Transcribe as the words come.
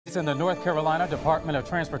In the North Carolina Department of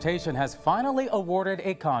Transportation has finally awarded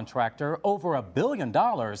a contractor over $1 billion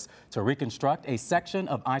to reconstruct a section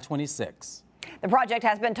of I-26. The project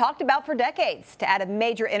has been talked about for decades to add a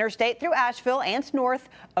major interstate through Asheville and north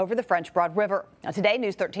over the French Broad River. Now today,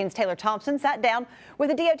 News 13's Taylor Thompson sat down with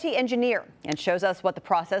a DOT engineer and shows us what the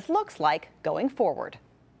process looks like going forward.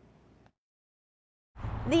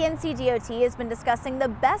 The NCDOT has been discussing the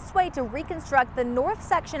best way to reconstruct the north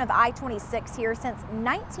section of I-26 here since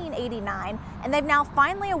 1989, and they've now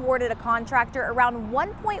finally awarded a contractor around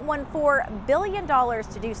 $1.14 billion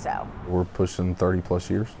to do so. We're pushing 30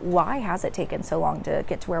 plus years. Why has it taken so long to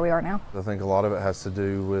get to where we are now? I think a lot of it has to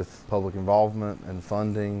do with public involvement and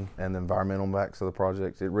funding and the environmental impacts of the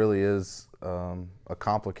project. It really is a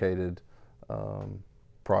complicated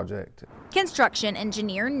project. Construction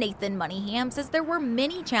engineer Nathan Moneyham says there were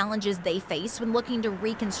many challenges they faced when looking to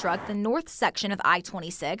reconstruct the north section of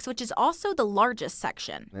I-26, which is also the largest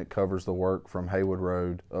section. It covers the work from Haywood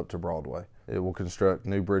Road up to Broadway. It will construct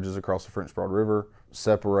new bridges across the French Broad River,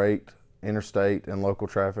 separate interstate and local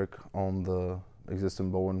traffic on the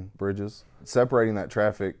existing Bowen bridges. Separating that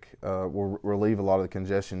traffic will relieve a lot of the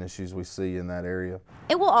congestion issues we see in that area.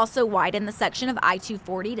 It will also widen the section of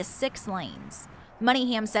I-240 to 6 lanes.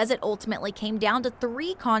 Moneyham says it ultimately came down to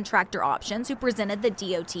 3 contractor options who presented the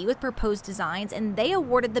DOT with proposed designs, and they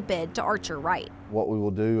awarded the bid to Archer Wright. What we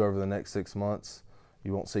will do over the next 6 months,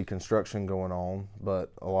 you won't see construction going on,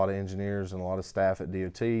 but a lot of engineers and a lot of staff at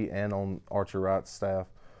DOT and on Archer Wright's staff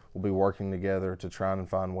will be working together to try and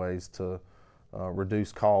find ways to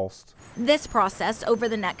reduce cost. This process over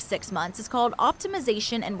the next 6 months is called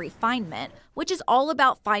optimization and refinement, which is all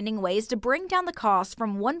about finding ways to bring down the cost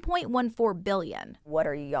from $1.14 billion. What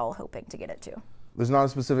are y'all hoping to get it to? There's not a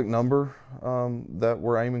specific number that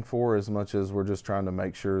we're aiming for, as much as we're just trying to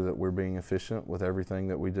make sure that we're being efficient with everything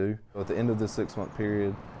that we do. At the end of this 6-month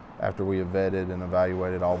period, after we have vetted and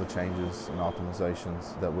evaluated all the changes and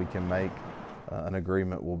optimizations that we can make, an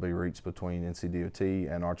agreement will be reached between NCDOT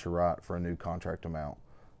and Archer Wright for a new contract amount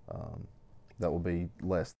that will be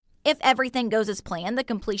less. If everything goes as planned, the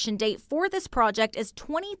completion date for this project is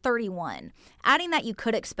 2031, adding that you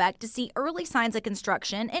could expect to see early signs of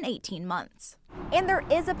construction in 18 months. And there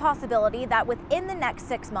is a possibility that within the next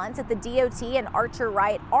 6 months, if the DOT and Archer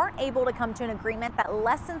Wright aren't able to come to an agreement that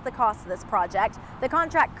lessens the cost of this project, the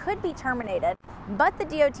contract could be terminated. But the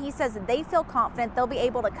DOT says they feel confident they'll be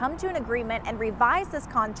able to come to an agreement and revise this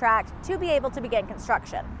contract to be able to begin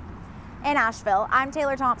construction. In Asheville, I'm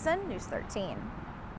Taylor Thompson, News 13.